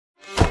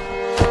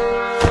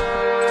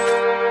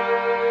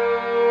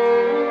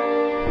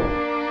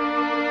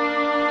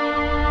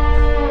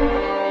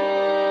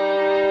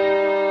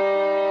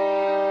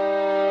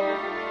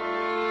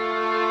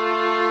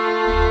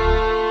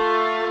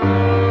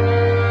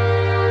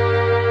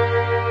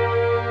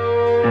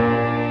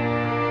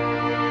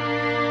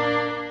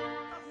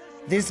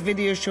This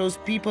video shows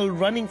people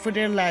running for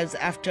their lives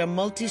after a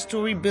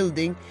multi-story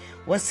building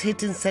was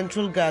hit in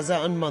central Gaza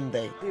on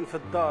Monday.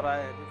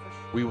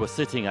 We were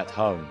sitting at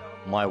home,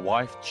 my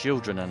wife,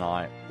 children and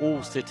I,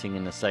 all sitting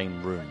in the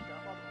same room.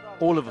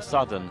 All of a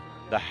sudden,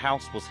 the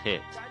house was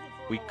hit.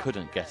 We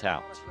couldn't get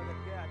out.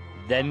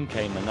 Then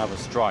came another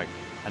strike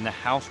and the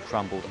house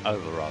crumbled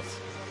over us.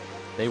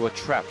 They were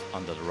trapped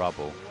under the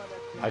rubble.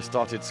 I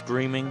started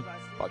screaming,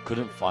 but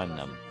couldn't find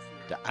them.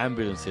 The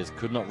ambulances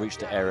could not reach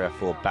the area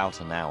for about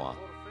an hour.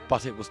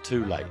 But it was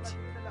too late.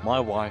 My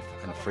wife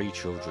and 3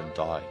 children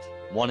died.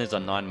 One is a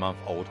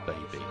 9-month-old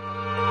baby.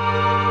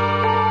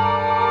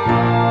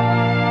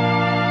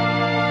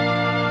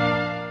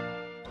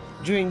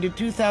 During the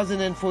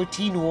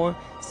 2014 war,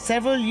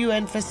 several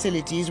UN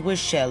facilities were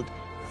shelled.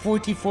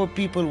 44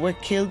 people were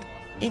killed,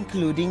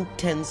 including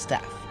 10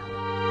 staff.